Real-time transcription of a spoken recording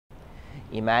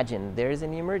Imagine there is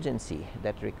an emergency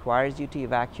that requires you to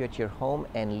evacuate your home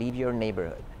and leave your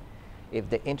neighborhood. If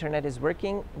the internet is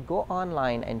working, go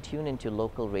online and tune into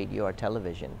local radio or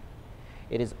television.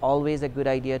 It is always a good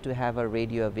idea to have a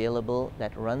radio available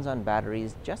that runs on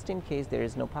batteries just in case there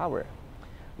is no power.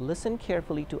 Listen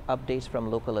carefully to updates from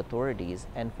local authorities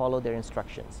and follow their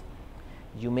instructions.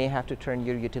 You may have to turn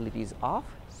your utilities off,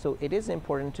 so it is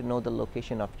important to know the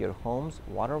location of your home's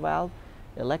water valve,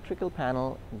 electrical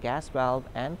panel, gas valve,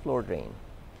 and floor drain.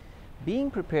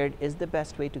 Being prepared is the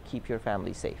best way to keep your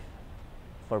family safe.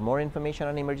 For more information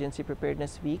on Emergency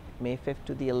Preparedness Week, May 5th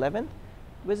to the 11th,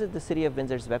 visit the City of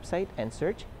Windsor's website and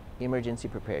search Emergency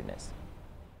Preparedness.